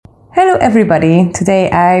Hello everybody. Today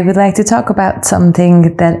I would like to talk about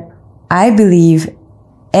something that I believe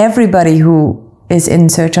everybody who is in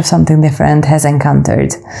search of something different has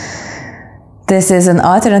encountered. This is an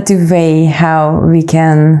alternative way how we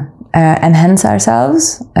can enhance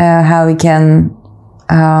ourselves, how we can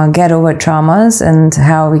get over traumas, and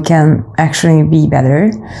how we can actually be better.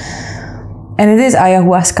 And it is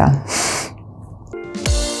Ayahuasca.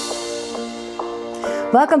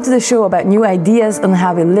 Welcome to the show about new ideas on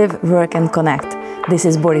how we live, work, and connect. This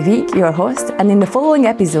is Borivik, your host, and in the following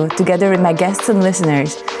episode, together with my guests and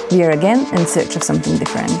listeners, we are again in search of something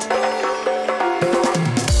different.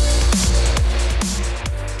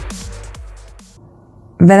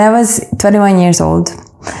 When I was 21 years old,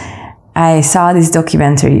 I saw this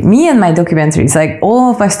documentary. Me and my documentaries, like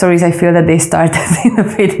all of my stories, I feel that they started in the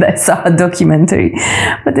way that I saw a documentary,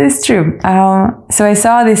 but it's true. So I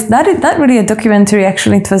saw this, not really a documentary,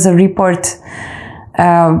 actually, it was a report,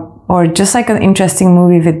 or just like an interesting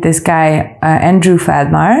movie with this guy, Andrew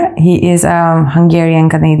Feldmar. He is a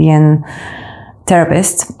Hungarian-Canadian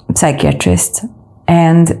therapist, psychiatrist,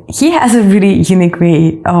 and he has a really unique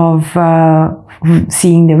way of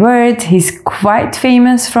seeing the world. He's quite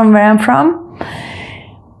famous from where I'm from.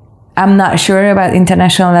 I'm not sure about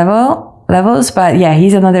international levels, but yeah,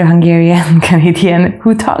 he's another Hungarian Canadian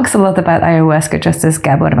who talks a lot about ayahuasca, just as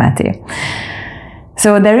Gabor Mate.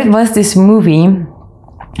 So there was this movie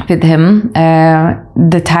with him.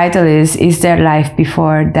 The title is There Life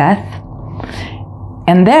Before Death?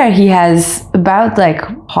 And there he has about like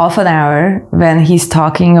half an hour when he's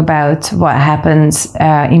talking about what happens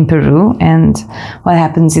in Peru and what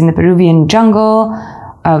happens in the Peruvian jungle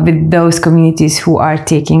with those communities who are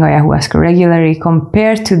taking ayahuasca regularly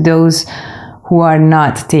compared to those who are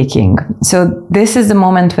not taking. So this is the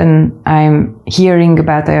moment when I'm hearing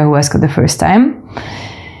about ayahuasca the first time.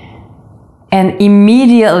 And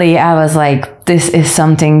immediately I was like, this is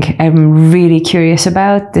something I'm really curious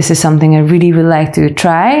about. This is something I really would like to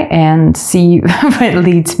try and see where it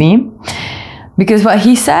leads me. Because what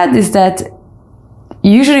he said is that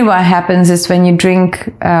usually what happens is when you drink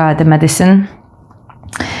the medicine,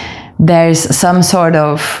 there's some sort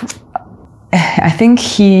of, I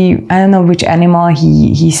don't know which animal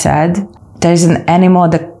he said. There's an animal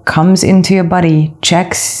that comes into your body,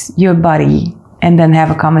 checks your body, and then have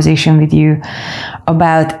a conversation with you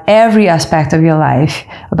about every aspect of your life,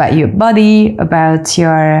 about your body, about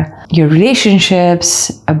your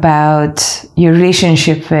relationships, about your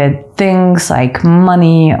relationship with things like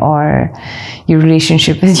money, or your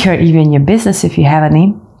relationship with even your business if you have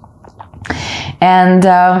any. And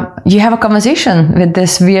you have a conversation with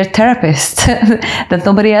this weird therapist that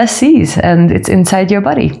nobody else sees, and it's inside your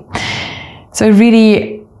body. So it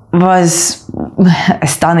really was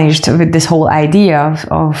astonished with this whole idea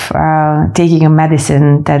of taking a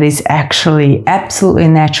medicine that is actually absolutely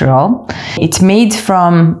natural. It's made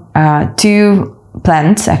from two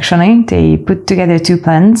plants, actually. They put together two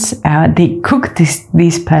plants. They cook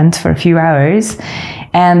these plants for a few hours.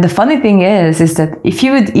 And the funny thing is that if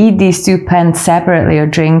you would eat these two plants separately or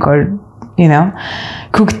drink or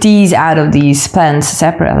cook teas out of these plants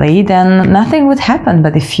separately, then nothing would happen.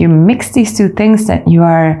 But if you mix these two things, then you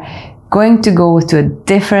are going to go to a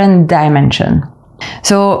different dimension.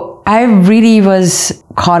 So I really was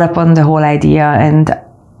caught up on the whole idea. And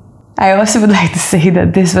I also would like to say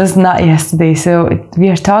that this was not yesterday. So we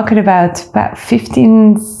are talking about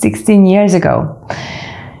 15, 16 years ago.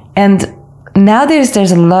 And nowadays,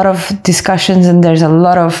 there's a lot of discussions and there's a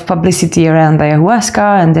lot of publicity around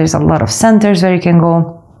ayahuasca, and there's a lot of centers where you can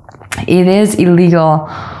go. It is illegal.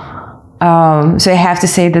 So I have to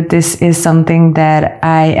say that this is something that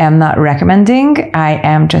I am not recommending. I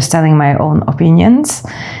am just telling my own opinions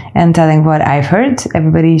and telling what I've heard.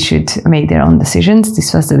 Everybody should make their own decisions.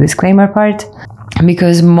 This was the disclaimer part.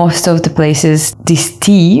 Because most of the places,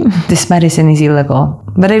 this medicine is illegal.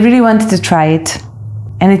 But I really wanted to try it.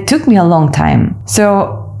 And it took me a long time.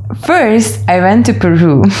 So first, I went to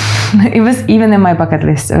Peru. It was even in my bucket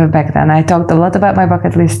list back then. I talked a lot about my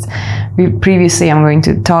bucket list. Previously, I'm going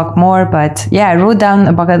to talk more. But yeah, I wrote down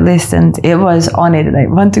a bucket list and it was on it. I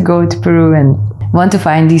want to go to Peru and want to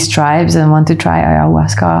find these tribes and want to try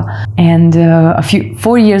ayahuasca. And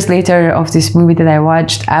 4 years later of this movie that I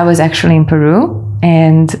watched, I was actually in Peru.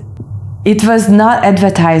 And it was not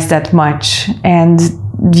advertised that much. And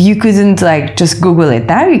you couldn't just Google it.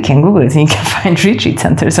 Now you can Google it and you can find retreat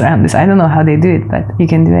centers around this. I don't know how they do it, but you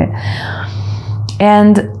can do it.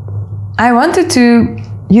 And I wanted to,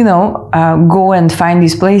 go and find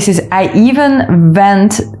these places. I even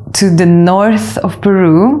went to the north of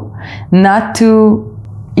Peru, not to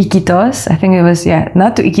Iquitos. I think it was,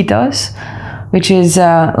 not to Iquitos, which is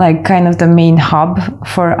like kind of the main hub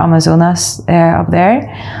for Amazonas up there.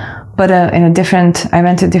 But I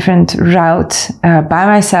went a different route by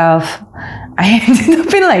myself. I ended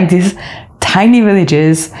up in like these tiny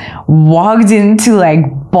villages, walked into like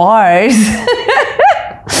bars.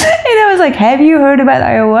 And I was like, have you heard about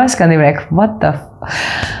ayahuasca? And they were like, what the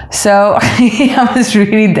So I was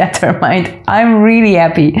really determined. I'm really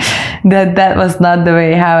happy that was not the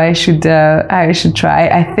way how I should try.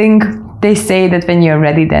 I think they say that when you're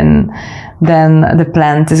ready, then the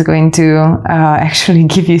plant is going to actually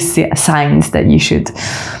give you signs that you should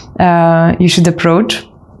approach.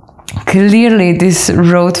 Clearly, this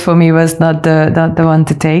road for me was not the one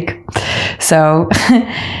to take. So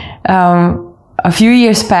a few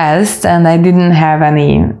years passed, and I didn't have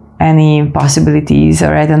any possibilities,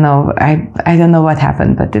 or I don't know what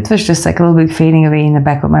happened, but it was just like a little bit fading away in the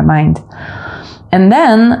back of my mind. And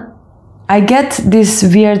then I get this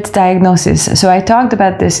weird diagnosis. So I talked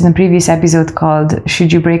about this in a previous episode called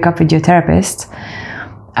Should You Break Up with Your Therapist?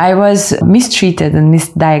 I was mistreated and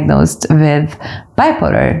misdiagnosed with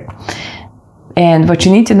bipolar. And what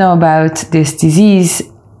you need to know about this disease,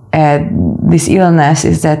 this illness,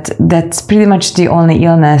 is that that's pretty much the only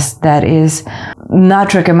illness that is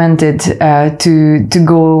not recommended to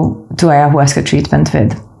go to ayahuasca treatment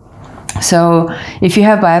with. So if you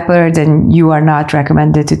have bipolar, then you are not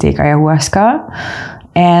recommended to take ayahuasca.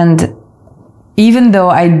 And even though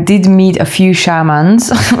I did meet a few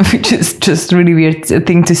shamans, which is just really weird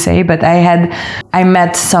thing to say, but I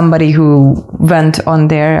met somebody who went on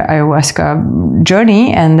their ayahuasca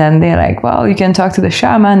journey, and then they're like, well, you can talk to the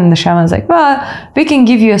shaman, and the shaman's like, well, we can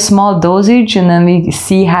give you a small dosage and then we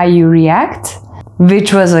see how you react,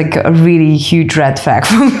 which was like a really huge red flag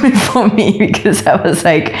for me, because I was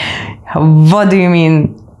like, what do you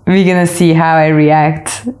mean we're gonna see how I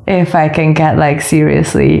react if I can get like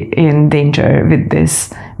seriously in danger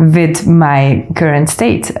with my current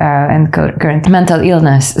state and current mental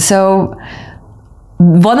illness? So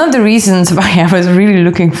one of the reasons why I was really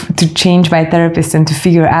looking to change my therapist and to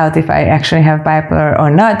figure out if I actually have bipolar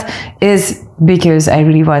or not is because I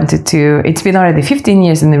really wanted to, it's been already 15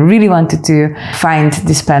 years, and I really wanted to find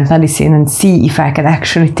this plant medicine and see if I can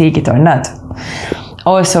actually take it or not.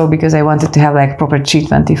 Also because I wanted to have like proper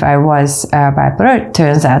treatment if I was bipolar.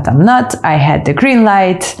 Turns out I'm not. I had the green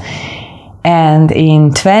light, and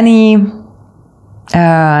in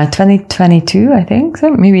 2022, I think, so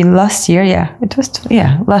maybe last year,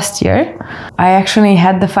 last year, I actually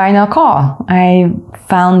had the final call. I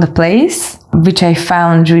found a place which I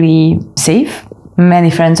found really safe. Many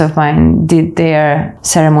friends of mine did their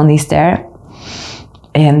ceremonies there.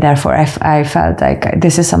 And therefore, I felt like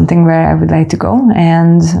this is something where I would like to go,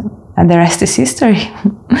 and the rest is history.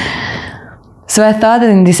 So I thought that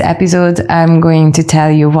in this episode, I'm going to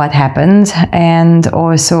tell you what happened, and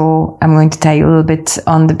also I'm going to tell you a little bit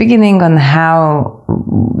on the beginning on how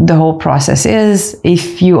the whole process is.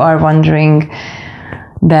 If you are wondering,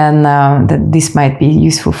 then that this might be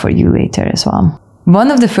useful for you later as well.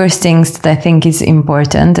 One of the first things that I think is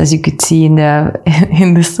important, as you could see in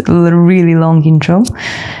this really long intro,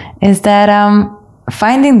 is that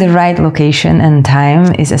finding the right location and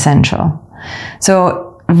time is essential.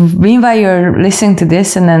 So meanwhile you're listening to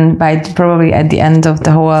this, and then by probably at the end of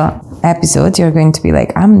the whole episode, you're going to be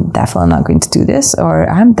like, I'm definitely not going to do this, or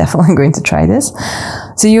I'm definitely going to try this.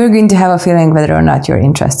 So you're going to have a feeling whether or not you're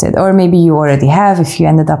interested, or maybe you already have if you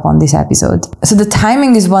ended up on this episode. So the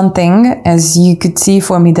timing is one thing. As you could see,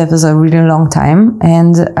 for me, that was a really long time.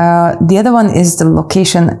 And the other one is the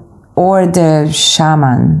location or the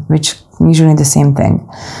shaman, which usually the same thing.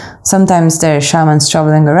 Sometimes there are shamans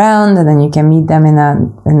traveling around, and then you can meet them in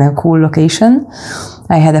a cool location.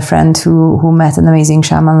 I had a friend who met an amazing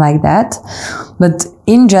shaman like that. But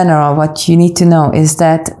in general, what you need to know is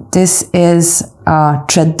that this is a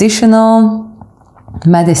traditional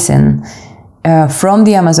medicine from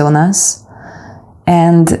the Amazonas.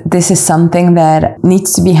 And this is something that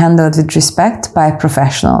needs to be handled with respect by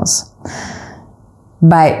professionals,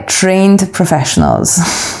 by trained professionals.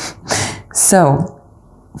 So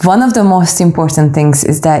one of the most important things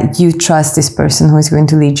is that you trust this person who is going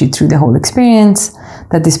to lead you through the whole experience,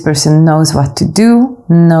 that this person knows what to do,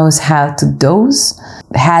 knows how to dose,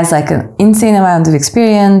 has like an insane amount of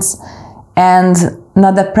experience, and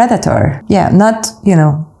not a predator. Yeah, not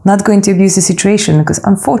going to abuse the situation, because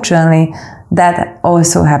unfortunately that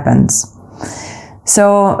also happens.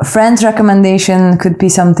 So friends' recommendation could be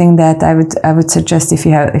something that I would suggest if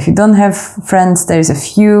you don't have friends. There's a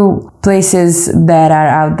few places that are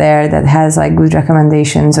out there that has like good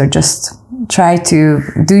recommendations, or just try to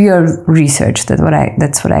do your research.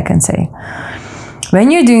 That's what I can say. When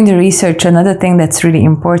you're doing the research, another thing that's really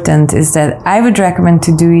important is that I would recommend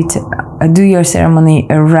to do your ceremony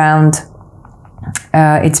around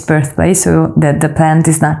its birthplace, so that the plant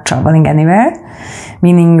is not traveling anywhere,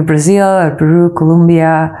 meaning Brazil or Peru,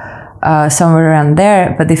 Colombia, somewhere around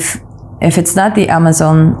there. But if it's not the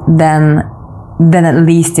Amazon, then at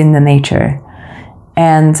least in the nature,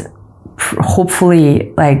 and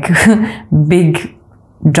hopefully like big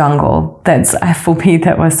jungle. That's, for me,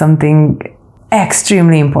 that was something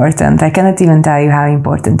extremely important. I cannot even tell you how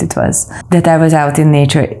important it was that I was out in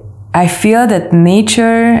nature. I feel that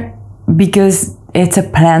nature, because it's a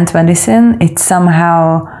plant medicine,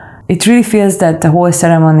 it really feels that the whole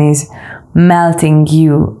ceremony is melting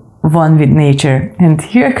you one with nature. And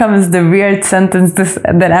here comes the weird sentence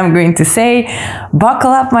that I'm going to say.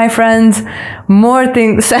 Buckle up, my friends. More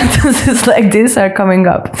sentences like this are coming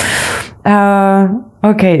up.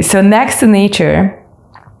 Okay, so next to nature,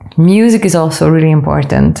 music is also really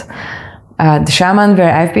important. The shaman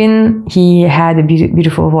where I've been, he had a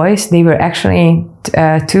beautiful voice. They were actually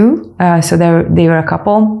two, so they were a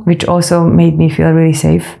couple, which also made me feel really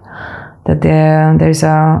safe. That there's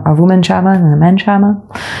a woman shaman and a man shaman.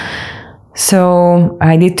 So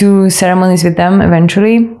I did 2 ceremonies with them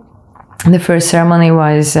eventually. The first ceremony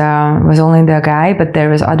was only the guy, but there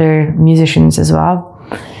was other musicians as well.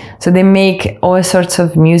 So they make all sorts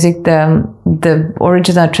of music. The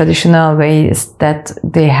original traditional way is that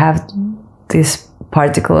they have these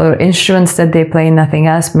particular instruments that they play, nothing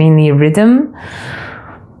else, mainly rhythm.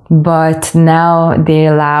 But now they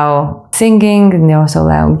allow singing, and they also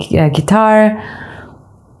allow guitar.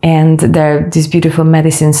 And there are these beautiful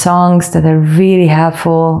medicine songs that are really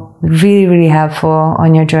helpful, really, really helpful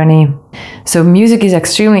on your journey. So music is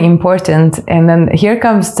extremely important. And then here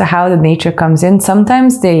comes to how the nature comes in.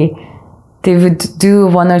 Sometimes they would do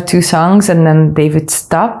 1 or 2 songs and then they would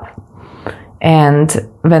stop. And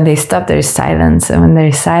when they stop, there is silence. And when there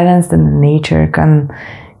is silence, then the nature can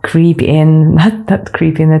creep in. Not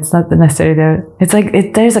creep in, it's not necessarily it's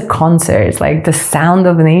like there's a concert, like the sound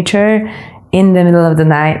of nature in the middle of the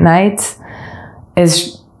night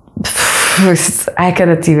is, I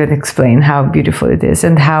cannot even explain how beautiful it is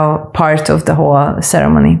and how part of the whole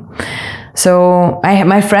ceremony. So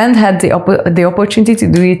my friend had the opportunity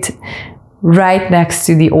to do it right next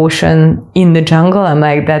to the ocean in the jungle. I'm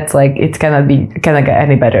like, that's like, it cannot get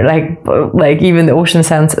any better. Like even the ocean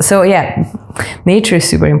sounds. So yeah, nature is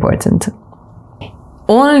super important.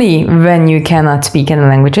 Only when you cannot speak any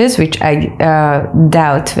languages, which I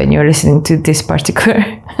doubt when you're listening to this particular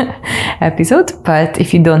episode. But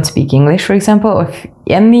if you don't speak English, for example, or if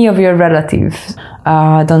any of your relatives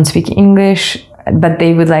don't speak English, but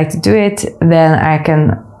they would like to do it, then I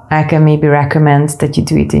can maybe recommend that you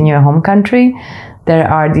do it in your home country. There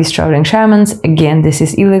are these traveling shamans. Again, this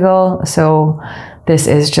is illegal, so this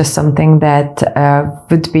is just something that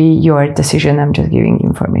would be your decision. I'm just giving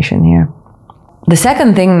information here. The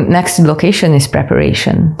second thing next to location is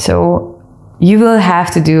preparation. So you will have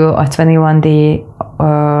to do a 21-day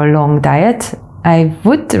long diet. I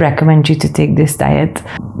would recommend you to take this diet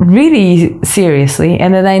really seriously.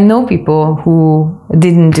 And then I know people who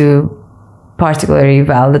didn't do particularly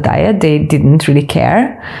well the diet. They didn't really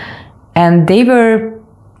care. And they were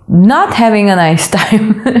not having a nice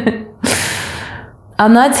time.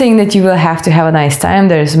 I'm not saying that you will have to have a nice time.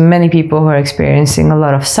 There's many people who are experiencing a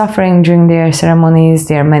lot of suffering during their ceremonies.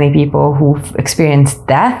 There are many people who've experienced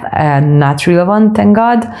death, not real one, thank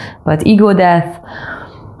God, but ego death.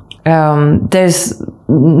 There's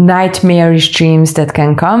nightmarish dreams that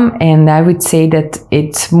can come, and I would say that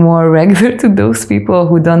it's more regular to those people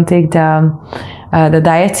who don't take the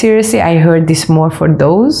diet seriously. I heard this more for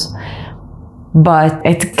those. But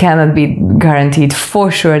it cannot be guaranteed for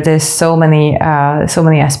sure. There's so many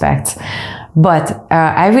aspects. But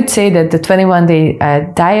I would say that the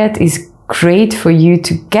 21-day diet is great for you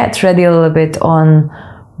to get ready a little bit on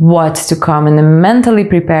what's to come and then mentally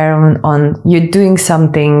prepare on you're doing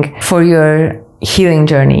something for your healing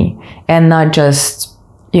journey and not just,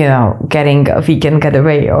 getting a weekend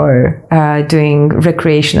getaway or doing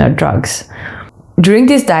recreational drugs. During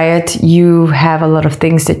this diet, you have a lot of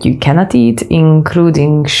things that you cannot eat,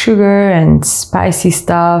 including sugar and spicy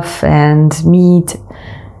stuff and meat,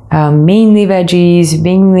 mainly veggies,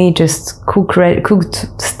 mainly just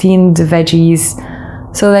cooked steamed veggies.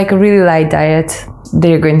 So like a really light diet.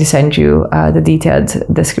 They're going to send you the detailed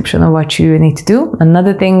description of what you need to do.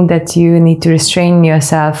 Another thing that you need to restrain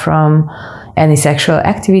yourself from any sexual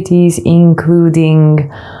activities,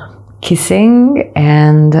 including kissing,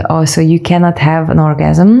 and also you cannot have an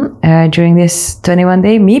orgasm during this 21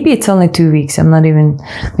 day. Maybe it's only 2 weeks.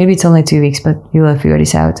 Maybe it's only 2 weeks, but you will figure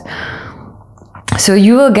this out. So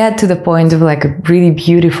you will get to the point of like a really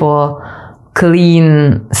beautiful,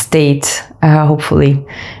 clean state, hopefully,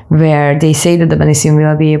 where they say that the medicine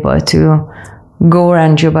will be able to go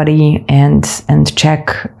around your body and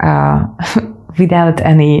check without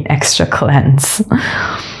any extra cleanse.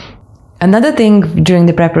 Another thing during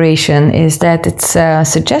the preparation is that it's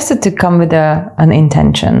suggested to come with an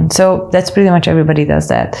intention. So that's pretty much everybody does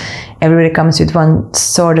that. Everybody comes with one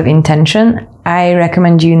sort of intention. I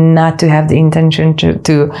recommend you not to have the intention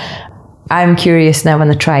to I'm curious and I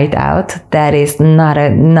want to try it out. That is not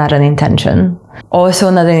an intention. Also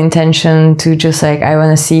not an intention to just like, I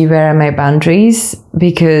want to see where are my boundaries,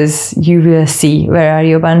 because you will see where are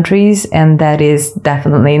your boundaries, and that is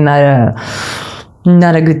definitely not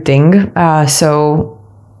a good thing. So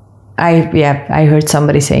I heard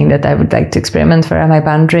somebody saying that I would like to experiment where are my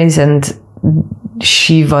boundaries, and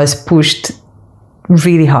she was pushed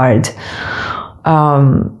really hard.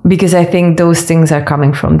 Because I think those things are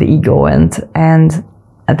coming from the ego, and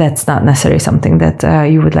that's not necessarily something that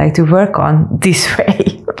you would like to work on this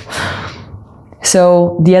way.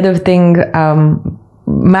 So the other thing,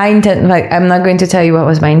 my intent, like I'm not going to tell you what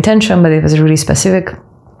was my intention, but it was really specific,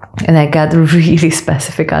 and I got really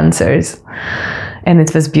specific answers, and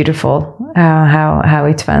it was beautiful how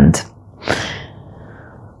it went.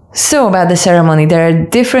 So about the ceremony, there are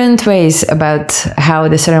different ways about how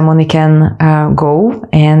the ceremony can go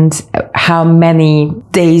and how many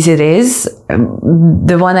days it is.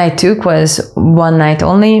 The one I took was one night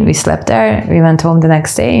only. We slept there. We went home the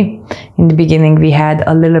next day. In the beginning, we had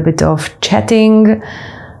a little bit of chatting,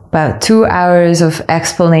 about 2 hours of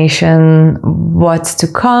explanation, what's to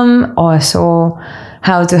come, also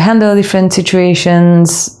how to handle different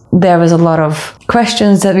situations. There was a lot of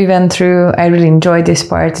questions that we went through. I really enjoyed this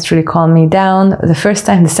part. It really calmed me down. The first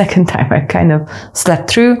time, the second time, I kind of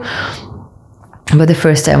slept through. But the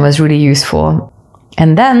first time was really useful.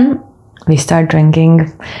 And then we start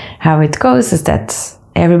drinking. How it goes is that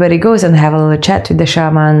everybody goes and have a little chat with the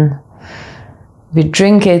shaman. We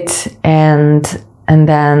drink it, and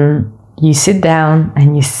then you sit down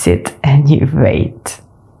and you sit and you wait.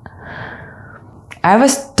 I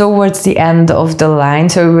was towards the end of the line,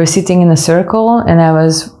 so we were sitting in a circle, and I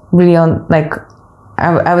was really on, like,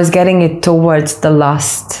 I was getting it towards the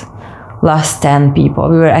last 10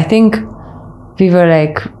 people. I think we were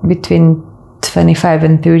like between 25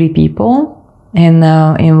 and 30 people in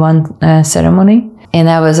one ceremony, and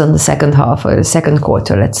I was on the second half, or the second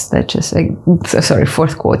quarter. Let's just like, sorry,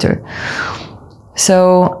 fourth quarter.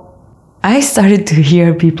 So I started to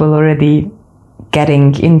hear people already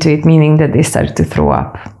getting into it, meaning that they started to throw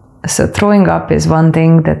up. So throwing up is one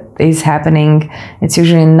thing that is happening. It's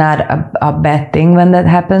usually not a bad thing when that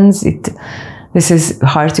happens. This is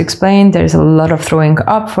hard to explain. There's a lot of throwing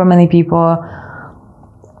up for many people.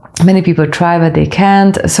 Many people try, but they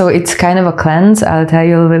can't. So it's kind of a cleanse. I'll tell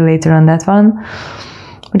you a little bit later on that one.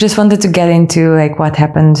 I just wanted to get into like what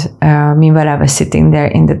happened meanwhile I was sitting there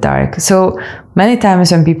in the dark. So many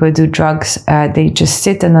times when people do drugs, they just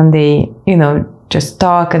sit and then they, just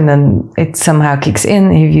talk, and then it somehow kicks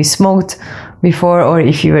in. If you smoked before, or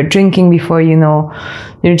if you were drinking before,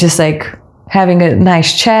 you're just like having a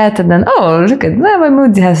nice chat, and then, oh, look at my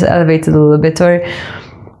mood has elevated a little bit, or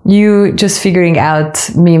you just figuring out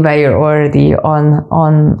meanwhile you're already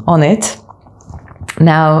on it.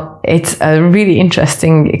 Now, it's a really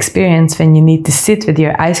interesting experience when you need to sit with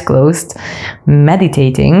your eyes closed,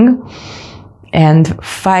 meditating, and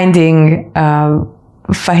finding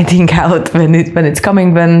out when it's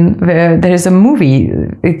coming, when there's a movie.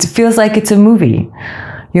 It feels like it's a movie.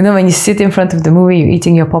 When you sit in front of the movie, you're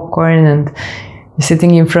eating your popcorn and you're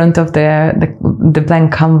sitting in front of the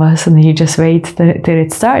blank canvas, and you just wait till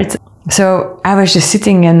it starts. So I was just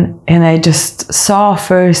sitting and I just saw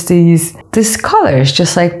first these colors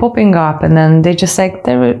just like popping up, and then they just like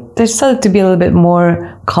there started to be a little bit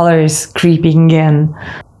more colors creeping in,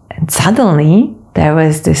 and suddenly there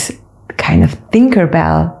was this kind of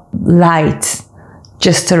Tinkerbell light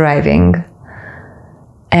just arriving.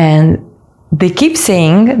 And they keep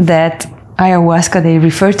saying that ayahuasca, they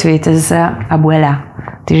refer to it as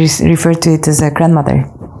abuela. They refer to it as a grandmother.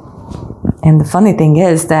 And the funny thing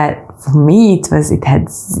is that for me, it had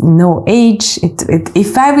no age.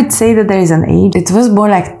 If I would say that there is an age, it was more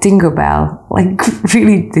like Tinkerbell, like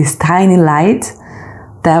really this tiny light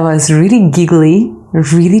that was really giggly,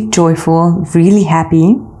 really joyful, really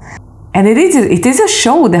happy. And it is a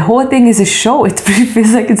show. The whole thing is a show. It really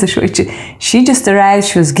feels like it's a show. She just arrived.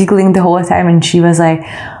 She was giggling the whole time, and she was like,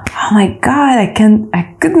 "Oh my God,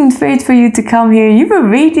 I couldn't wait for you to come here. You were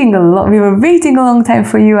waiting we were waiting a long time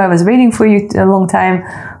for you. I was waiting for you a long time.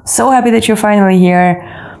 So happy that you're finally here."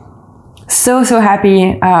 so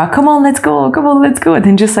happy. Come on, let's go. And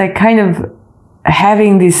then just like kind of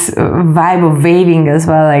having this vibe of waving as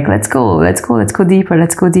well, like let's go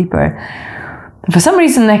deeper. For some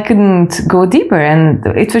reason I couldn't go deeper, and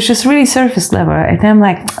it was just really surface level, and I'm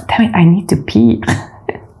like, damn it, I need to pee.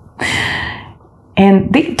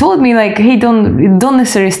 And they told me like, hey, don't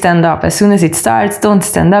necessarily stand up. As soon as it starts, don't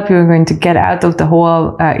stand up. You're going to get out of the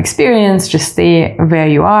whole experience. Just stay where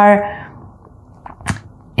you are.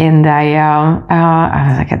 And I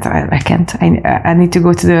was like, I can't. I need to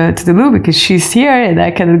go to the loo because she's here and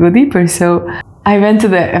I cannot go deeper. So I went to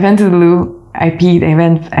the loo. I peed.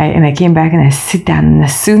 And I came back and I sit down. And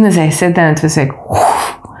as soon as I sat down, it was like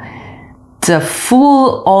the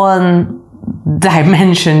full on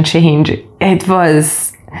dimension change. It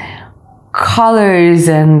was colors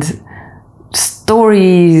and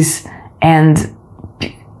stories and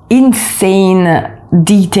insane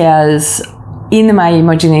details in my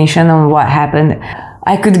imagination on what happened.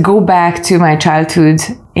 I could go back to my childhood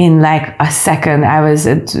in like a second. I was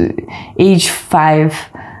at age 5.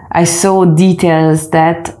 I saw details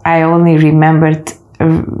that I only remembered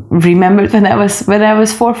when I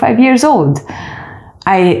was 4 or 5 years old.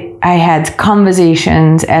 I had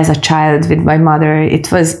conversations as a child with my mother.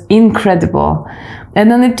 It was incredible. And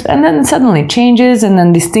then suddenly it changes, and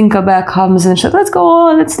then this Tinkerbell comes and says, let's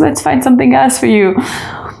go, let's find something else for you.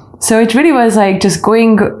 So it really was like just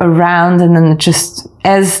going around, and then just,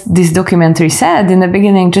 as this documentary said in the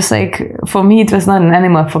beginning, just like, for me, it was not an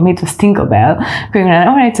animal, for me, it was Tinkerbell. Going around,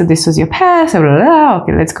 all right, so this was your past, blah, blah, blah.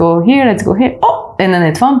 Okay, let's go here. Oh, and then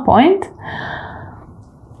at one point,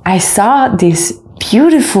 I saw this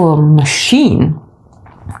beautiful machine.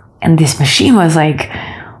 And this machine was like,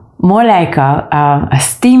 more like a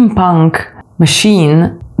steampunk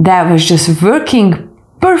machine that was just working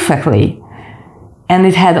perfectly. And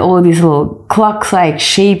it had all these little clock-like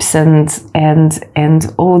shapes and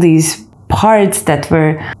all these parts that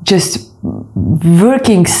were just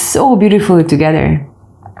working so beautifully together.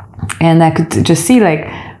 And I could just see like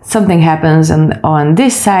something happens on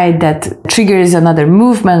this side that triggers another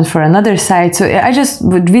movement for another side. So I just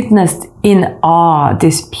witnessed in awe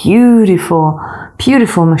this beautiful,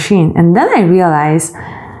 beautiful machine. And then I realized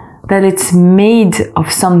that it's made of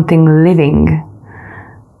something living.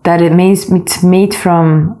 That it's made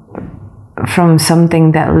from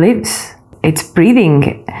something that lives. It's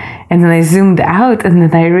breathing. And then I zoomed out, and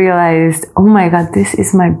then I realized, oh my God, this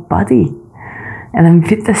is my body. And I'm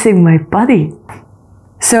witnessing my body.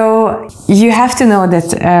 So you have to know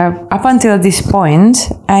that up until this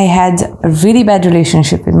point, I had a really bad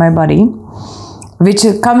relationship with my body, which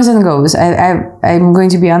comes and goes. I'm going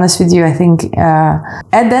to be honest with you. I think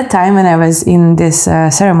at that time when I was in this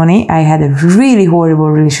ceremony, I had a really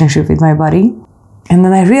horrible relationship with my body. And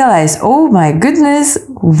then I realized, oh my goodness,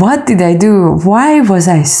 what did I do? Why was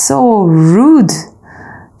I so rude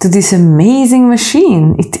to this amazing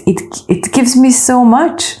machine? It gives me so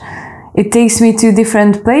much. It takes me to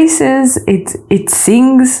different places. It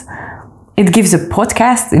sings. It gives a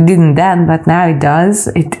podcast. It didn't then, but now it does.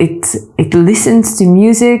 It listens to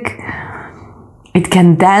music. It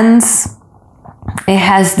can dance. It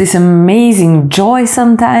has this amazing joy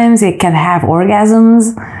sometimes. It can have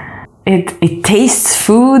orgasms. It tastes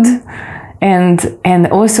food and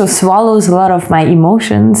also swallows a lot of my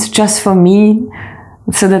emotions just for me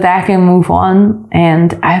so that I can move on.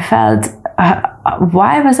 And I felt,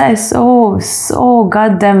 why was I so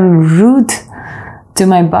goddamn rude to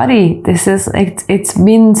my body? This is it's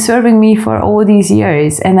been serving me for all these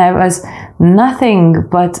years, and I was nothing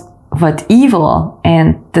but evil,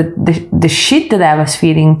 and the shit that I was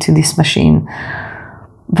feeding to this machine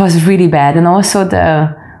was really bad. And also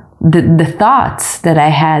the thoughts that I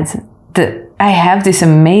had, that I have this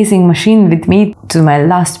amazing machine with me to my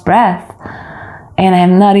last breath, and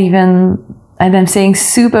I'm saying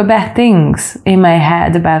super bad things in my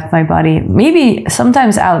head about my body, maybe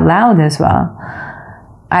sometimes out loud as well.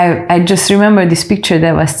 I just remember this picture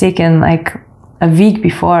that was taken like a week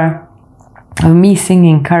before of me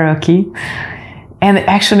singing karaoke. And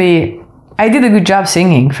actually, I did a good job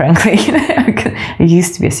singing, frankly. I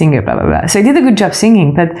used to be a singer, blah, blah, blah. So I did a good job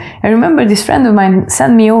singing. But I remember this friend of mine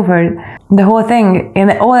sent me over the whole thing.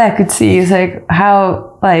 And all I could see is like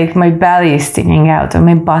how like my belly is sticking out or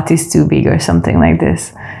my butt is too big or something like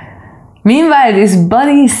this. Meanwhile, this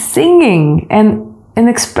body is singing and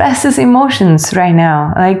expresses emotions right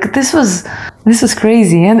now. Like this was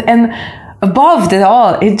crazy. And above it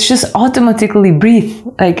all, it just automatically breathes.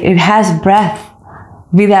 Like it has breath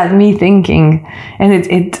without me thinking, and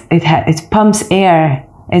it pumps air.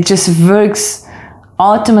 It just works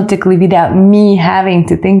automatically without me having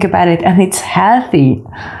to think about it, and it's healthy.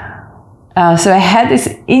 So I had this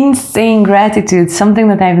insane gratitude, something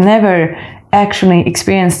that I've never actually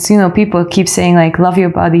experienced. You know, people keep saying like, love your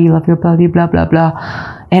body, blah, blah,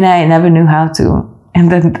 blah. And I never knew how to.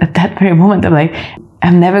 And then at that very moment, I'm like,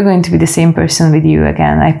 I'm never going to be the same person with you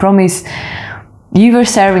again. I promise. You were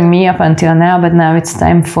serving me up until now, but now it's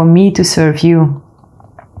time for me to serve you.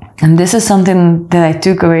 And this is something that I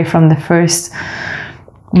took away from my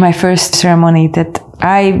first ceremony, that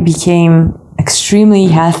I became extremely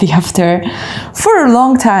healthy after for a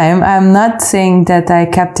long time. I'm not saying that I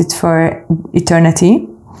kept it for eternity,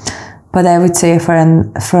 but I would say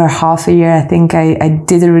for half a year, I think I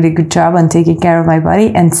did a really good job on taking care of my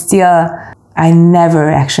body, and still I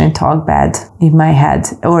never actually talk bad in my head.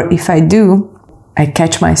 Or if I do, I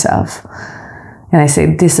catch myself and I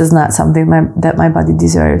say, this is not something that my body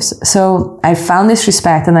deserves. So I found this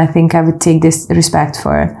respect, and I think I would take this respect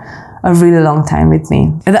for a really long time with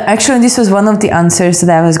me. And actually, this was one of the answers that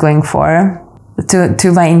I was going for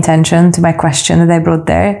to my intention, to my question that I brought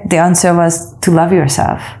there. The answer was to love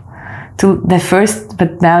yourself.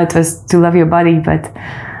 But now it was to love your body. But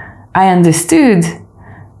I understood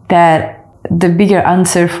that the bigger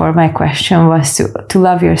answer for my question was to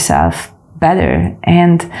love yourself better.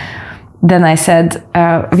 And then I said,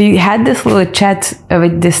 we had this little chat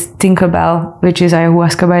with this Tinkerbell, which is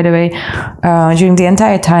ayahuasca, by the way, during the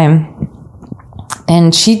entire time.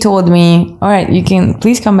 And she told me, all right, you can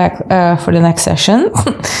please come back for the next session.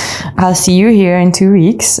 I'll see you here in 2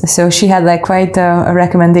 weeks. So she had like quite a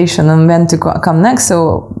recommendation on when to come next.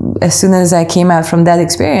 So as soon as I came out from that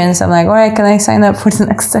experience, I'm like, all right, can I sign up for the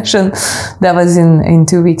next session? That was in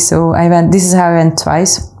 2 weeks. So I went, this is how I went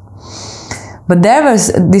twice. But there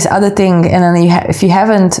was this other thing, and then if you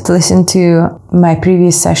haven't listened to my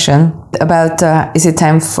previous session about is it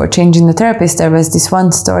time for changing the therapist, there was this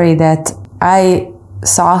one story that I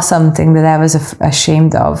saw something that I was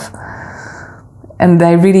ashamed of. And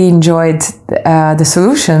I really enjoyed the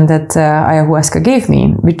solution that ayahuasca gave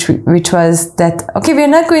me, which was that, okay, we're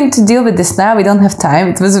not going to deal with this now. We don't have time.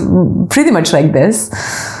 It was pretty much like this.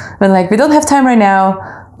 But like, we don't have time right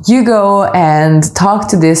now. You go and talk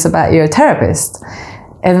to this about your therapist.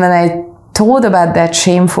 And when I told about that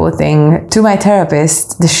shameful thing to my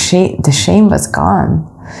therapist, the shame was gone.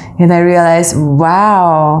 And I realized,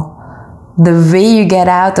 wow, the way you get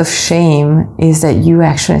out of shame is that you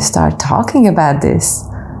actually start talking about this.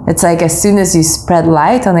 It's like as soon as you spread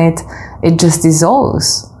light on it, it just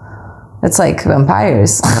dissolves. It's like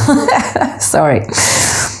vampires. Sorry.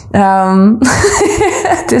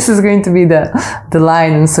 This is going to be the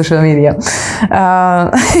line in social media.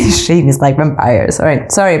 Shame is like vampires. All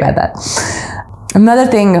right, sorry about that. Another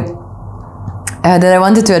thing that I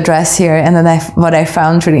wanted to address here, and then what I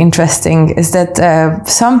found really interesting, is that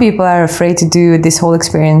some people are afraid to do this whole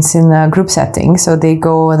experience in a group setting, so they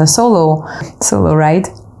go on a solo ride.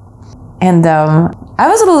 And I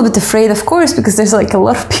was a little bit afraid, of course, because there's like a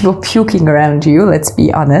lot of people puking around you, let's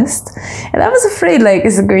be honest. And I was afraid, like,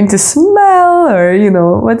 is it going to smell, or, you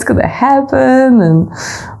know, what's going to happen? And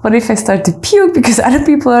what if I start to puke because other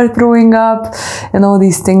people are throwing up, and all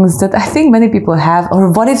these things that I think many people have.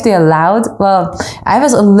 Or what if they're loud? Well, I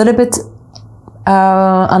was a little bit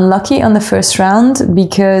unlucky on the first round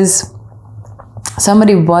because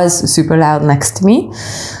somebody was super loud next to me.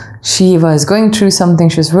 She was going through something,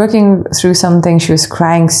 she was working through something, she was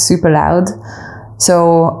crying super loud.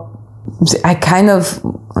 So I kind of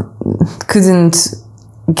couldn't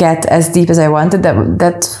get as deep as I wanted.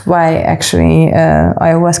 That's why actually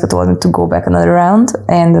ayahuasca told me to go back another round,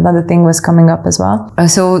 and another thing was coming up as well.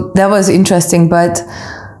 So that was interesting. But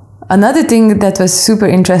another thing that was super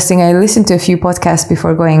interesting, I listened to a few podcasts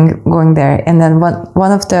before going there, and then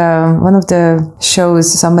one of the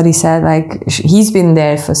shows, somebody said like he's been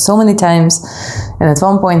there for so many times, and at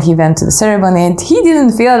one point he went to the ceremony and he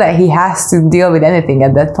didn't feel that he has to deal with anything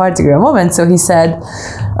at that particular moment. So he said,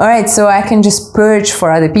 all right, so I can just purge for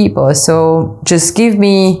other people. So just give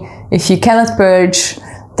me, if you cannot purge,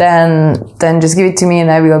 then just give it to me and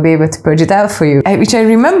I will be able to purge it out for you. Which I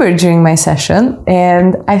remember during my session,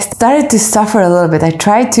 and I started to suffer a little bit. I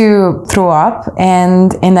tried to throw up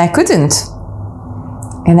and I couldn't.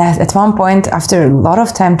 And at one point, after a lot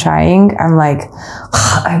of time trying, I'm like,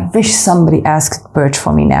 I wish somebody else could purge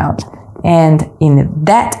for me now. And in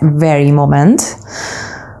that very moment,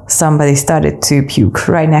 somebody started to puke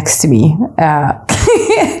right next to me.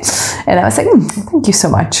 And I was like, thank you so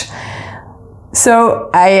much. So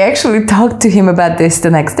I actually talked to him about this the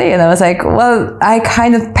next day, and I was like, well, I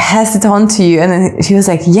kind of passed it on to you. And then he was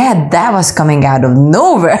like, yeah, that was coming out of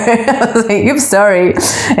nowhere. I was like, I'm sorry.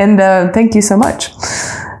 And thank you so much.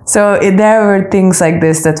 So there were things like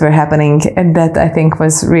this that were happening, and that I think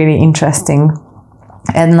was really interesting.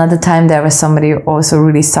 At another time, there was somebody also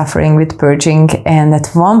really suffering with purging, and at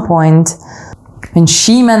one point, when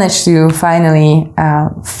she managed to finally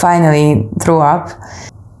throw up,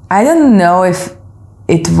 I don't know if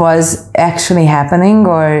it was actually happening,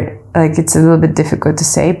 or like, it's a little bit difficult to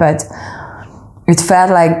say, but it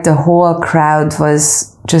felt like the whole crowd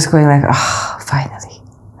was just going like, oh, finally.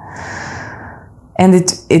 And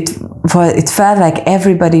it felt like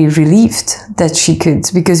everybody relieved that she could,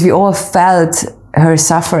 because we all felt her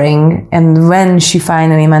suffering. And when she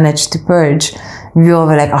finally managed to purge, we all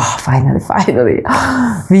were like, oh, finally.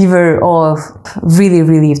 We were all really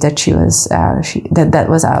relieved that she was, that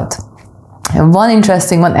was out. And one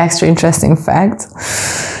extra interesting fact,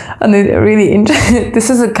 and this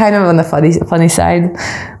is a kind of on the funny side,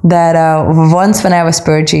 that once when I was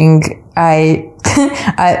purging, I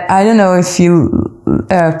don't know if you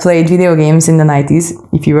played video games in the 90s.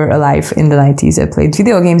 If you were alive in the 90s, I played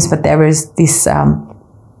video games, but there was this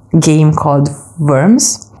game called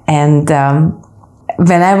Worms. And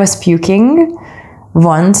when I was puking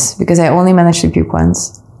once, because I only managed to puke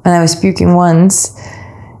once, when I was puking once,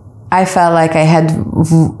 I felt like I had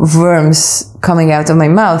worms coming out of my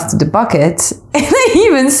mouth to the bucket, and I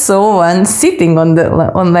even saw one sitting on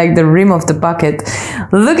like the rim of the bucket,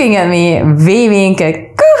 looking at me, waving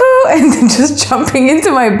like "Coo-hoo," and then just jumping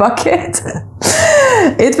into my bucket.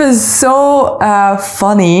 It was so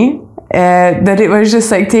funny that it was just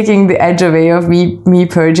like taking the edge away of me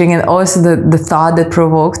purging, and also the thought that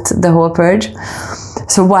provoked the whole purge.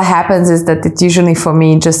 So what happens is that it usually for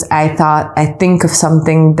me, I think of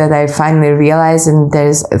something that I finally realized, and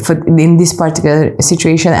in this particular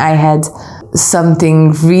situation, I had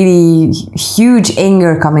something really huge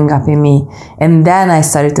anger coming up in me. And then I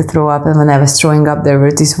started to throw up, and when I was throwing up, there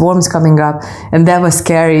were these worms coming up, and that was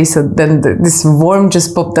scary. So then this worm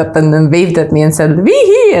just popped up and then waved at me and said,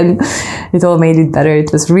 "Wee-hee," and it all made it better.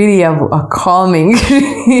 It was really a calming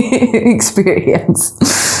experience.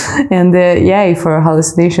 And yay for a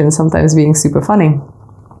hallucination sometimes being super funny.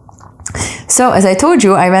 So as I told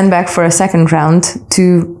you, I went back for a second round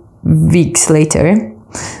 2 weeks later,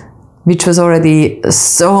 which was already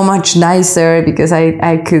so much nicer, because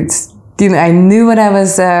I knew what I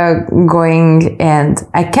was going, and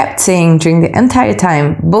I kept saying during the entire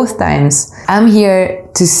time, both times, I'm here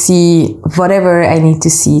to see whatever I need to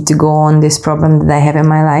see to go on this problem that I have in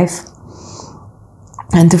my life,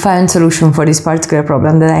 and to find solution for this particular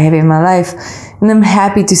problem that I have in my life. And I'm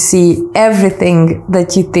happy to see everything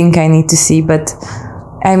that you think I need to see, but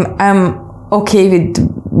I'm okay with,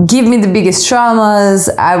 give me the biggest traumas,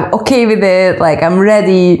 I'm okay with it, like I'm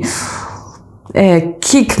ready,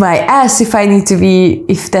 kick my ass if I need to be,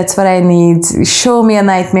 if that's what I need, show me a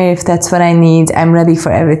nightmare if that's what I need, I'm ready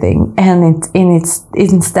for everything. And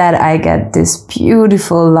instead I get this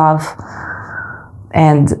beautiful love,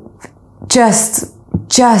 and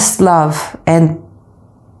just love and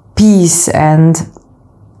peace and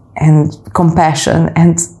compassion,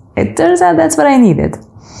 and it turns out that's what I needed.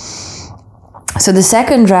 So the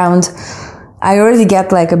second round, I already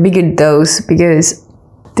get like a bigger dose, because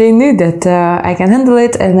they knew that I can handle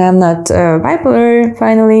it, and I'm not bipolar,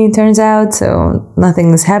 finally, it turns out, so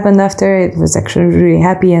nothing has happened after. It was actually really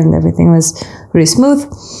happy, and everything was really smooth.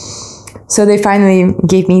 So they finally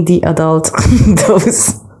gave me the adult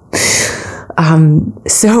dose.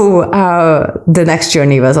 So the next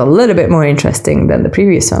journey was a little bit more interesting than the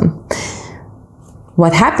previous one.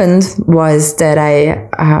 What happened was that I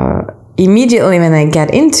immediately, when I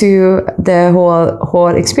get into the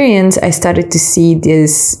whole experience, I started to see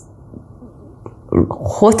this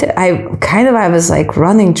hotel. I was like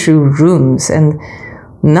running through rooms, and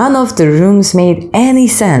none of the rooms made any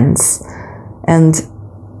sense. And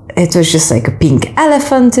it was just like a pink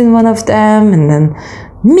elephant in one of them, and then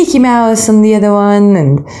Mickey Mouse on the other one,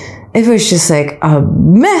 and it was just like a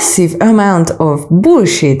massive amount of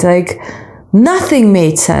bullshit. Like nothing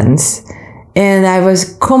made sense. And I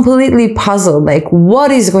was completely puzzled, like,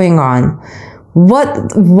 what is going on?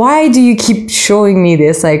 Why do you keep showing me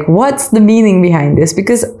this? Like, what's the meaning behind this?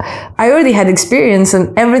 Because I already had experience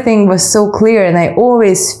and everything was so clear, and I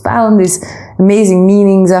always found these amazing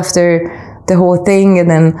meanings after the whole thing. And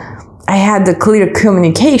then I had the clear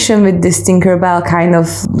communication with this Tinkerbell kind of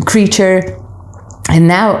creature. And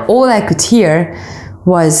now all I could hear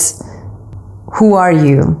was, "Who are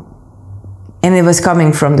you?" And it was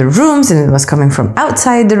coming from the rooms, and it was coming from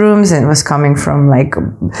outside the rooms, and it was coming from like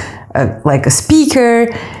a speaker.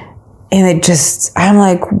 And I'm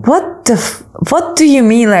like, what do you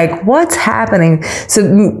mean? Like, what's happening?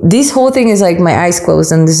 So this whole thing is like my eyes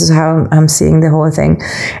closed, and this is how I'm seeing the whole thing.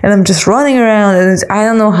 And I'm just running around, and I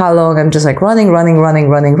don't know how long. I'm just like running.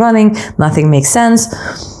 Nothing makes sense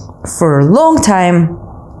for a long time.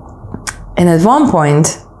 And at one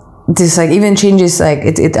point, this like even changes, like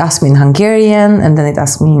it asked me in Hungarian, and then it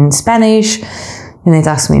asked me in Spanish, and it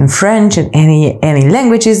asked me in French, and any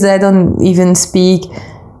languages that I don't even speak.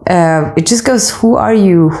 It just goes, who are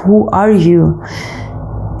you? Who are you?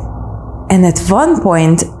 And at one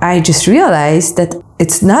point, I just realized that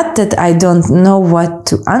it's not that I don't know what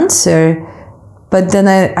to answer, but then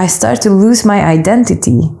I start to lose my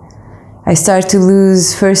identity. I start to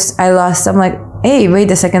lose, I'm like, hey,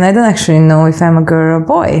 wait a second, I don't actually know if I'm a girl or a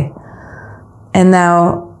boy. And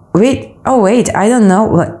now, I don't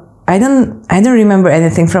know. I don't remember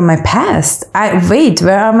anything from my past.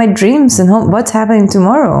 Where are my dreams and what's happening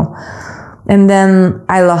tomorrow? And then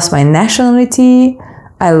I lost my nationality.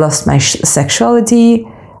 I lost my sexuality.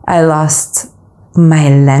 I lost my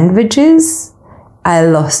languages. I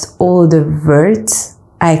lost all the words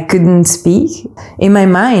I couldn't speak. In my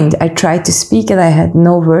mind, I tried to speak and I had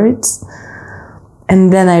no words.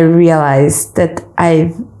 And then I realized that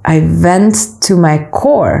I went to my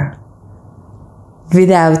core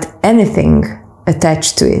without anything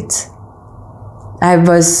attached to it. I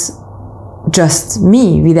was just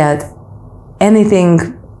me without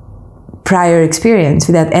anything prior experience,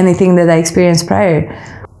 without anything that I experienced prior.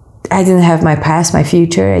 I didn't have my past, my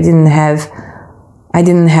future. I didn't have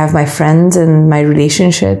my friends and my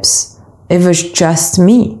relationships. It was just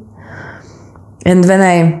me. And when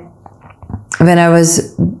I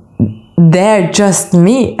was there, just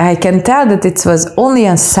me, I can tell that it was only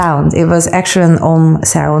a sound. It was actually an Om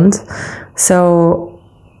sound. So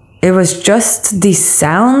it was just this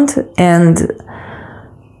sound, and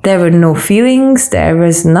there were no feelings. There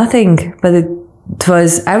was nothing, but it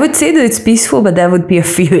was, I would say that it's peaceful, but that would be a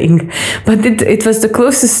feeling. But it was the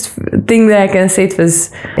closest thing that I can say.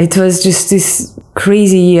 It was just this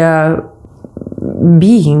crazy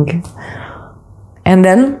being. And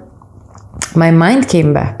then my mind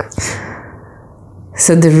came back.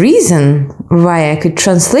 So the reason why I could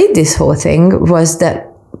translate this whole thing was that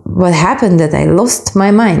what happened, that I lost my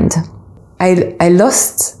mind. I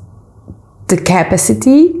lost the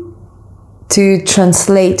capacity to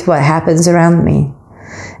translate what happens around me.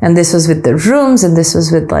 And this was with the rooms, and this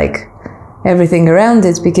was with like everything around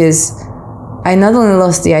it, because I not only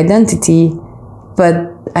lost the identity, but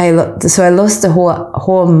I lost the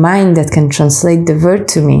whole mind that can translate the word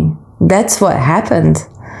to me. That's what happened.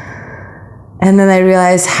 And then I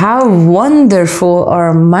realized how wonderful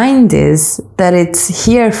our mind is, that it's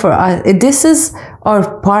here for us. This is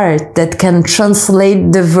our part that can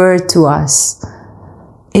translate the word to us.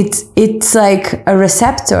 It's like a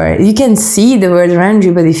receptor. You can see the word around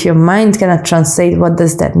you, but if your mind cannot translate what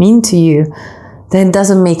does that mean to you, then it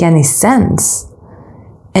doesn't make any sense.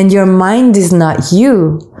 And your mind is not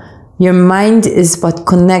you. Your mind is what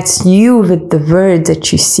connects you with the word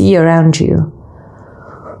that you see around you.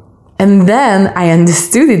 And then I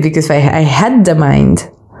understood it, because I had the mind.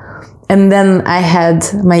 And then I had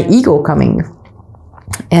my ego coming.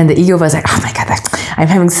 And the ego was like, oh my God, I'm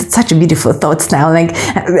having such beautiful thoughts now. Like,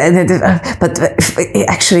 but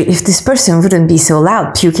if this person wouldn't be so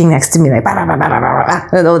loud, puking next to me, like,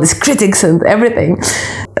 and all these critics and everything.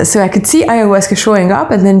 So I could see ayahuasca showing up,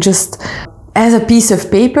 and then just as a piece of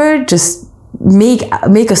paper, just make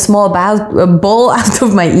a small ball out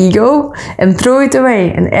of my ego and throw it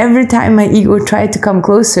away. And every time my ego tried to come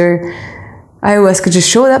closer, ayahuasca just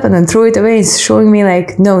showed up and then throw it away. It's showing me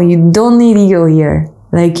like, no, you don't need ego here.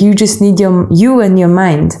 Like, you just need you and your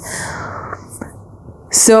mind.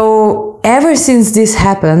 So ever since this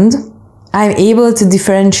happened, I'm able to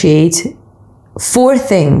differentiate 4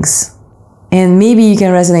 things. And maybe you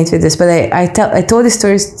can resonate with this, but I told these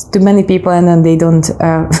stories to many people, and then they don't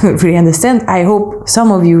really understand. I hope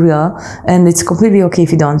some of you will, and it's completely okay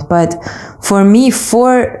if you don't. But for me,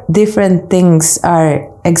 4 different things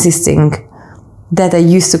are existing that I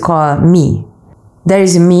used to call me. There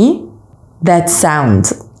is me, that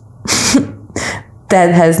sound,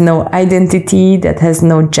 that has no identity, that has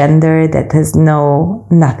no gender, that has no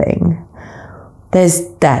nothing. There's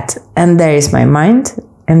that, and there is my mind,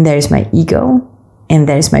 and there's my ego, and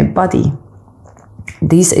there's my body.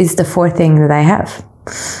 This is the 4 things that I have.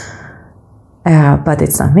 But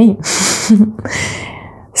it's not me.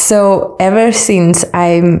 So ever since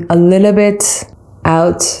I'm a little bit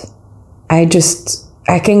out, I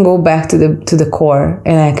can go back to the core,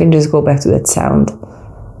 and I can just go back to that sound.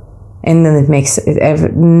 And then it makes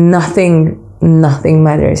nothing nothing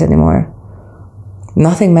matters anymore.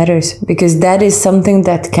 Nothing matters, because that is something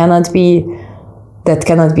that cannot be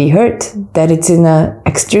hurt, that it's in an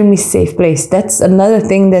extremely safe place. That's another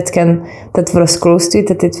thing that was close to it,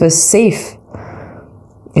 that it was safe.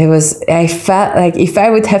 I felt like if I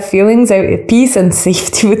would have feelings, peace and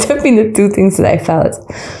safety would have been the two things that I felt.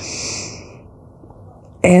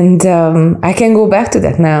 And I can go back to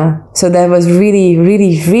that now. So that was really,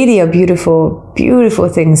 really, really a beautiful, beautiful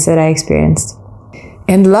things that I experienced.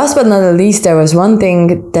 And last but not least, there was one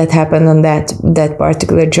thing that happened on that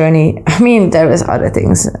particular journey. I mean, there was other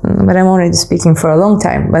things, but I'm already speaking for a long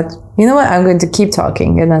time. But you know what? I'm going to keep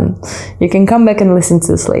talking, and then you can come back and listen to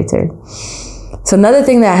this later. So another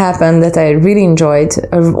thing that happened that I really enjoyed,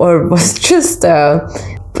 or was just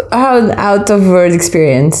out of word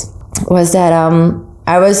experience, was that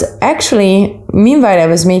I was actually, meanwhile, I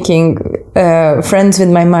was making friends with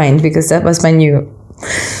my mind, because that was my new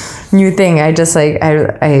thing. I just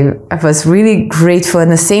I was really grateful. And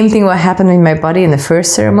the same thing what happened with my body in the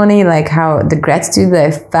first ceremony, like how the gratitude that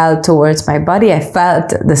I felt towards my body, I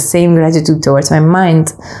felt the same gratitude towards my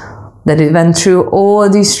mind, that it went through all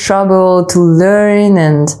this struggle to learn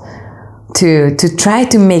and to try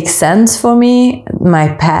to make sense for me,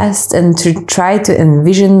 my past, and to try to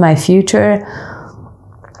envision my future,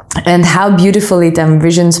 and how beautiful it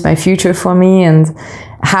envisions my future for me, and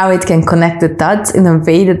how it can connect the dots in a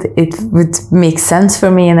way that it would make sense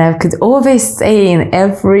for me. And I could always say in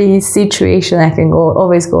every situation, I can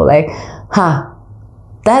always go like,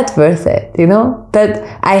 that's worth it,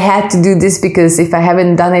 that I had to do this, because if I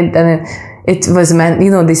haven't done it, then it was meant,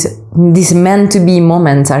 these meant to be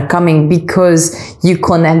moments are coming because you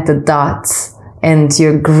connect the dots and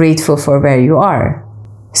you're grateful for where you are.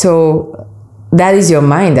 So that is your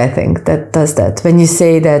mind, I think, that does that. When you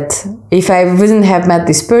say that if I wouldn't have met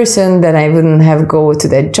this person, then I wouldn't have go to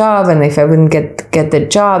that job. And if I wouldn't get that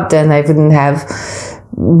job, then I wouldn't have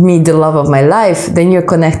meet the love of my life. Then you're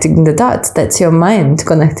connecting the dots. That's your mind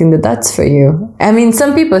connecting the dots for you. I mean,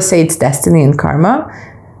 some people say it's destiny and karma.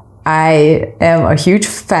 I am a huge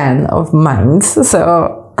fan of minds.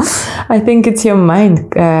 So I think it's your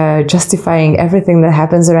mind justifying everything that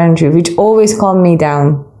happens around you, which always calmed me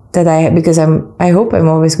down. Because I hope I'm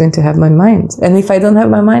always going to have my mind. And if I don't have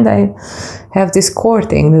my mind, I have this core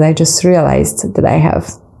thing that I just realized that I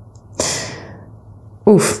have.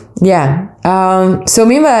 Oof, yeah. So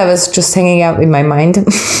meanwhile, I was just hanging out with my mind.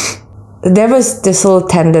 There was this little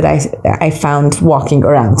tent that I found walking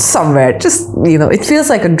around somewhere. Just, it feels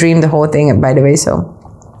like a dream, the whole thing, by the way. So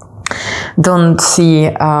don't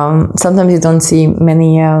see, sometimes you don't see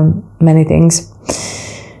many things.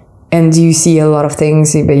 And you see a lot of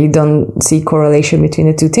things, but you don't see correlation between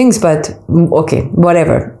the two things. But okay,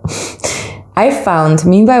 whatever. I found,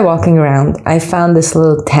 meanwhile walking around, I found this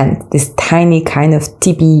little tent, this tiny kind of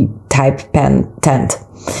teepee type tent.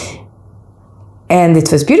 And it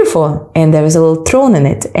was beautiful. And there was a little throne in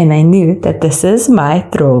it. And I knew that this is my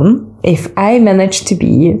throne. If I managed to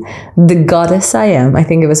be the goddess I am, I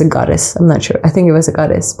think it was a goddess. I'm not sure. I think it was a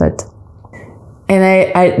goddess, but... And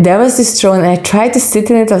I there was this throne, and I tried to sit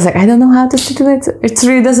in it. I was like, I don't know how to sit in it. It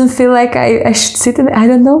really doesn't feel like I should sit in it. I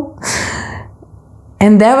don't know.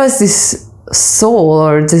 And there was this soul,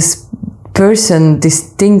 or this person,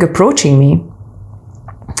 this thing approaching me.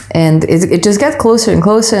 And it just got closer and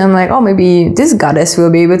closer. I'm like, oh, maybe this goddess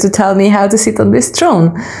will be able to tell me how to sit on this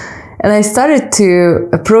throne. And I started to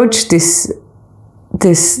approach this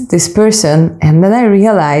person. And then I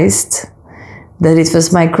realized that it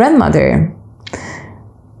was my grandmother,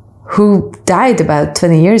 who died about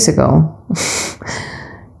 20 years ago.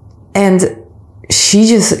 And she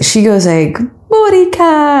goes like,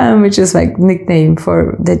 Borika, which is like nickname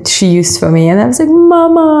that she used for me. And I was like,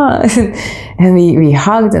 Mama. And we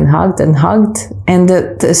hugged and hugged and hugged. And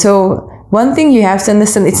so one thing you have to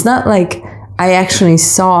understand, it's not like I actually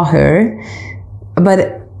saw her,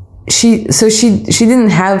 but she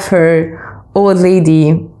didn't have her old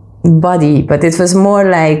lady body, but it was more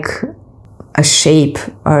like a shape,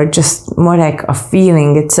 or just more like a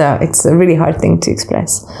feeling. It's a really hard thing to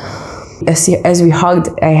express. As we hugged,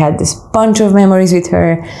 I had this bunch of memories with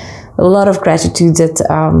her, a lot of gratitude that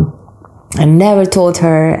I never told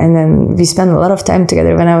her, and then we spent a lot of time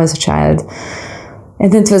together when I was a child.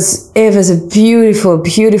 And it was a beautiful,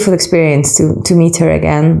 beautiful experience to meet her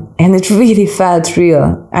again. And it really felt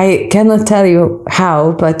real. I cannot tell you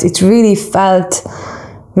how, but it really felt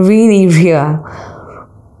really real.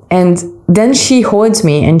 And then she holds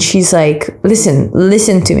me and she's like,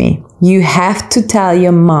 listen to me. You have to tell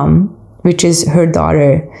your mom, which is her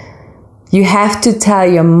daughter, you have to tell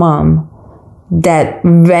your mom that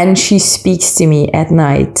when she speaks to me at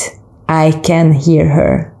night, I can hear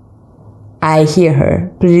her. I hear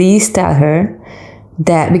her. Please tell her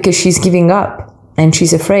that, because she's giving up and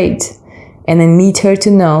she's afraid. And I need her to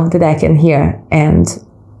know that I can hear and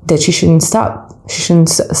that she shouldn't stop. She shouldn't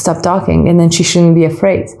stop talking, and then she shouldn't be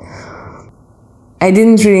afraid. I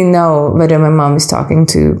didn't really know whether my mom is talking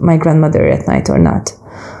to my grandmother at night or not.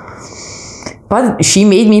 But she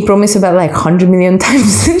made me promise about like 100 million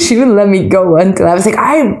times. She wouldn't let me go until I was like,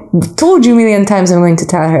 I told you a million times I'm going to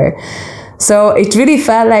tell her. So it really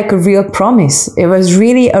felt like a real promise. It was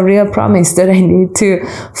really a real promise that I need to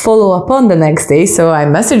follow up on the next day. So I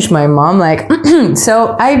messaged my mom like,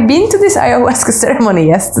 so I've been to this ayahuasca ceremony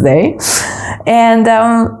yesterday. And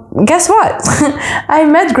guess what? I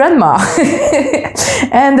met grandma.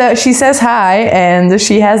 And she says hi, and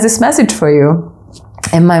she has this message for you.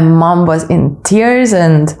 And my mom was in tears,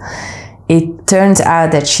 and it turns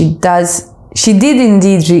out that she did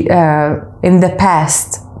indeed in the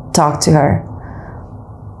past talk to her.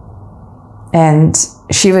 And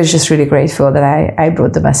she was just really grateful that I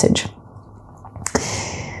brought the message.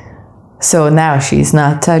 So now she's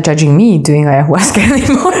not judging me doing ayahuasca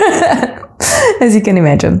anymore, as you can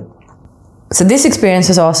imagine. So this experience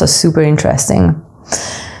was also super interesting.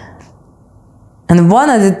 And one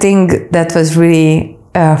other thing that was really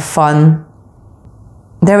fun,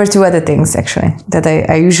 there were two other things actually that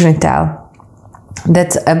I usually tell.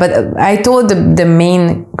 But I told the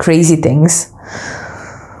main crazy things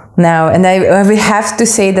now, and I will have to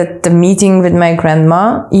say that the meeting with my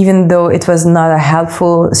grandma, even though it was not a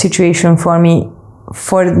helpful situation for me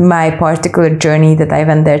for my particular journey that I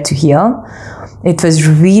went there to heal, it was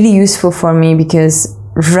really useful for me, because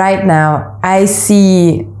right now I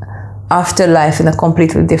see afterlife in a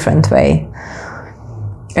completely different way.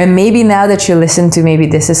 And maybe now that you listen to, maybe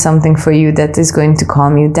this is something for you that is going to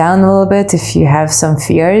calm you down a little bit if you have some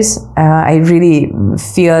fears. I really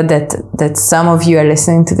feel that some of you are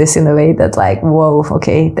listening to this in a way that like, whoa,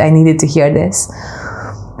 okay, I needed to hear this.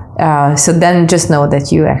 So then just know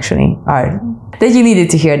that you actually are, that you needed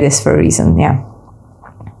to hear this for a reason, yeah.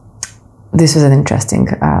 This was an interesting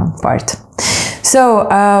part. So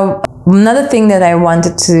another thing that I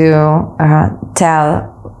wanted to tell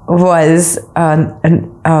was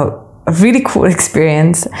a really cool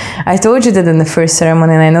experience. I told you that in the first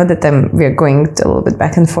ceremony, and I know that we're going a little bit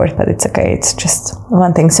back and forth, but it's okay, it's just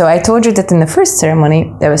one thing. So I told you that in the first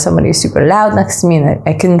ceremony, there was somebody super loud next to me, and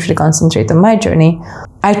I couldn't really concentrate on my journey.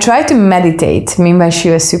 I tried to meditate, meanwhile she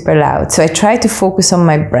was super loud. So I tried to focus on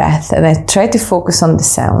my breath, and I tried to focus on the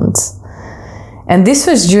sounds. And this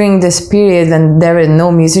was during this period when there were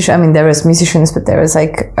no musicians. I mean, there was musicians, but there was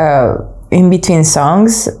like in between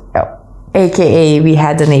songs, aka we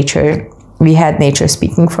had nature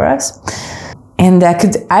speaking for us. And I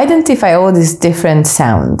could identify all these different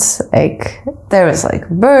sounds. Like there was like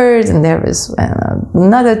birds, and there was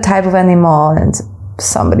another type of animal, and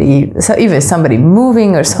even somebody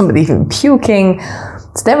moving, or somebody even puking.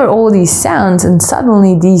 So there were all these sounds, and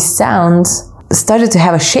suddenly these sounds started to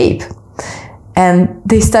have a shape. And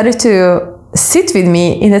they started to sit with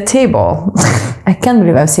me in a table. I can't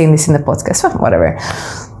believe I'm saying this in the podcast, well, whatever.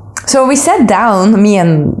 So we sat down, me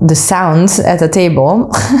and the sounds, at a table.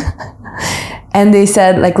 And they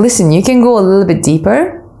said, like, listen, you can go a little bit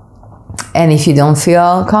deeper. And if you don't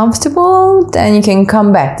feel comfortable, then you can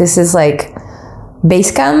come back. This is like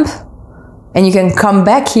base camp. And you can come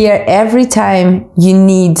back here every time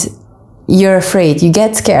you're afraid, you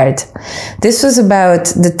get scared. This was about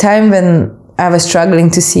the time when I was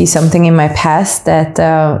struggling to see something in my past that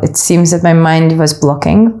it seems that my mind was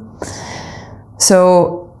blocking.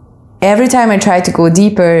 So every time I tried to go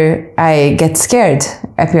deeper, I get scared,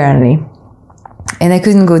 apparently. And I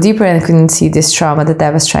couldn't go deeper, and I couldn't see this trauma that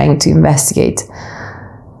I was trying to investigate.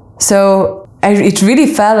 So it really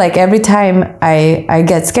felt like every time I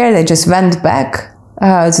get scared, I just went back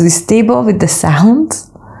to this table with the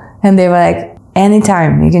sounds. And they were like,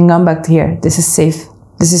 anytime, you can come back to here. This is safe.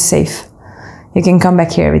 This is safe. You can come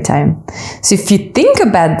back here every time. So if you think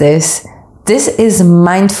about this is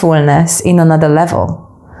mindfulness in another level.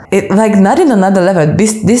 Not in another level.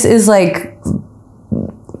 This is like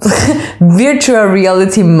virtual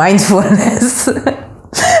reality mindfulness.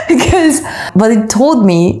 Because what it told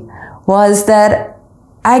me was that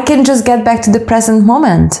I can just get back to the present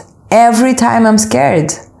moment. Every time I'm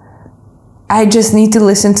scared, I just need to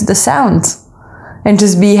listen to the sounds. And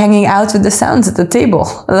just be hanging out with the sounds at the table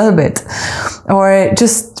a little bit. Or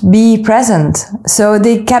just be present. So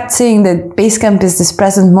they kept saying that base camp is this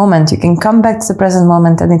present moment. You can come back to the present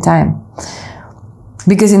moment anytime.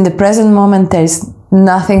 Because in the present moment, there's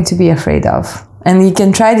nothing to be afraid of. And you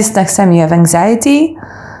can try this next time you have anxiety.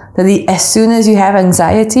 That as soon as you have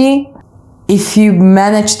anxiety, if you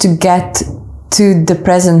manage to get to the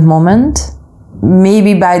present moment,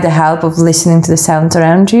 maybe by the help of listening to the sounds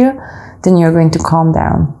around you, then you're going to calm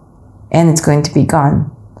down and it's going to be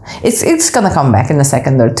gone. It's gonna come back in a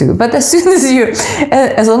second or two, but as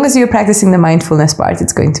long as you're practicing the mindfulness part,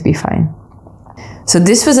 it's going to be fine. So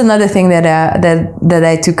this was another thing that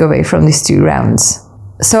I took away from these 2 rounds.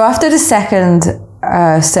 So after the second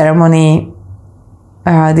ceremony,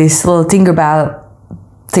 this little Tinkerbell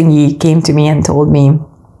thingy came to me and told me,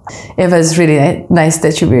 it was really nice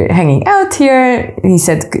that you were hanging out here.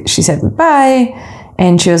 She said goodbye,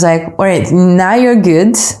 and she was like, all right, now you're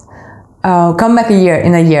good. Come back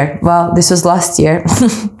in a year. Well, this was last year.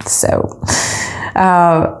 So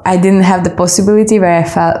I didn't have the possibility where I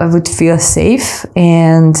felt I would feel safe,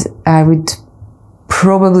 and I would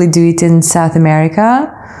probably do it in South America,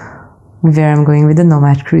 where I'm going with the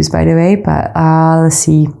Nomad Cruise, by the way, but let's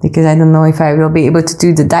see, because I don't know if I will be able to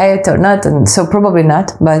do the diet or not, and so probably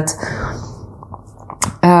not, but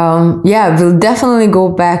we'll definitely go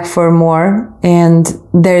back for more, and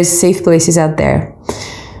there's safe places out there.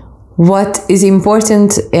 What is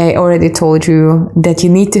important, I already told you, that you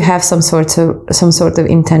need to have some sort of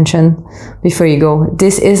intention before you go.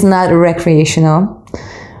 This is not recreational,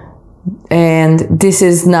 and this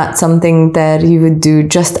is not something that you would do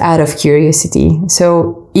just out of curiosity.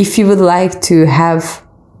 So if you would like to have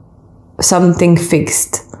something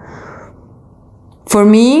fixed, for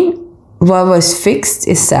me, what was fixed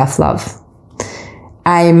is self-love.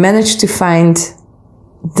 I managed to find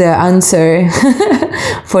the answer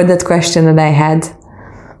for that question that I had,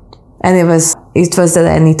 and it was that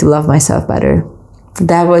I need to love myself better.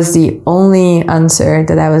 That was the only answer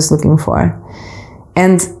that I was looking for,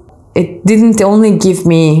 and it didn't only give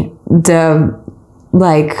me the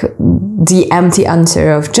empty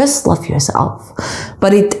answer of just love yourself,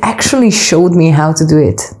 but it actually showed me how to do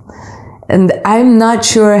it. And I'm not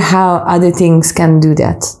sure how other things can do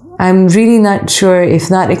that. I'm really not sure, if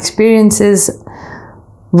not experiences,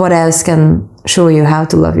 what else can show you how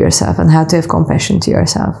to love yourself and how to have compassion to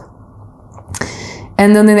yourself.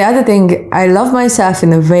 And then the other thing, I love myself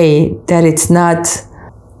in a way that it's not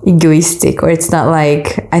egoistic, or it's not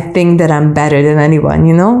like I think that I'm better than anyone,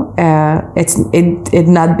 you know? It's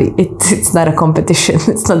not a competition.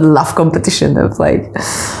 It's not a love competition of like,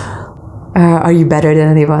 are you better than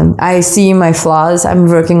anyone? I see my flaws. I'm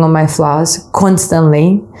working on my flaws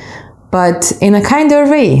constantly, but in a kinder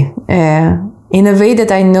way. In a way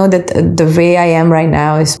that I know that the way I am right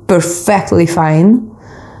now is perfectly fine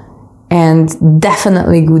and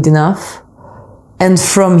definitely good enough. And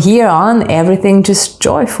from here on, everything just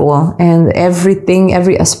joyful, and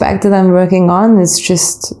every aspect that I'm working on is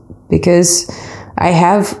just because I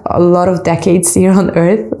have a lot of decades here on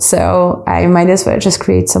Earth, so I might as well just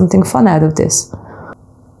create something fun out of this.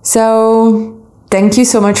 So thank you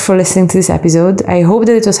so much for listening to this episode. I hope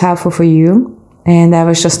that it was helpful for you. And I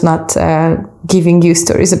was just not giving you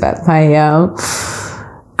stories about my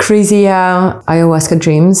crazy ayahuasca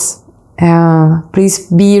dreams. Please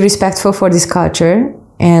be respectful for this culture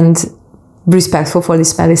and respectful for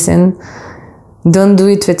this medicine. Don't do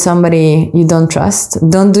it with somebody you don't trust.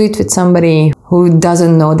 Don't do it with somebody who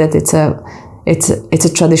doesn't know that it's a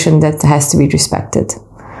tradition that has to be respected.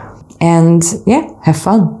 And have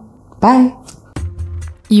fun. Bye.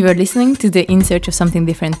 You are listening to the In Search of Something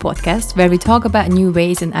Different podcast, where we talk about new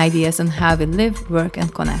ways and ideas on how we live, work, and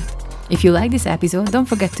connect. If you like this episode, don't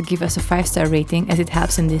forget to give us a 5-star rating, as it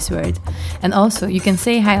helps in this word. And also, you can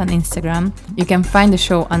say hi on Instagram. You can find the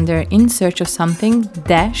show under In Search of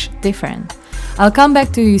Something-Different. I'll come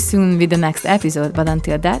back to you soon with the next episode, but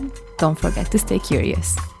until that, don't forget to stay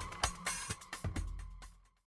curious.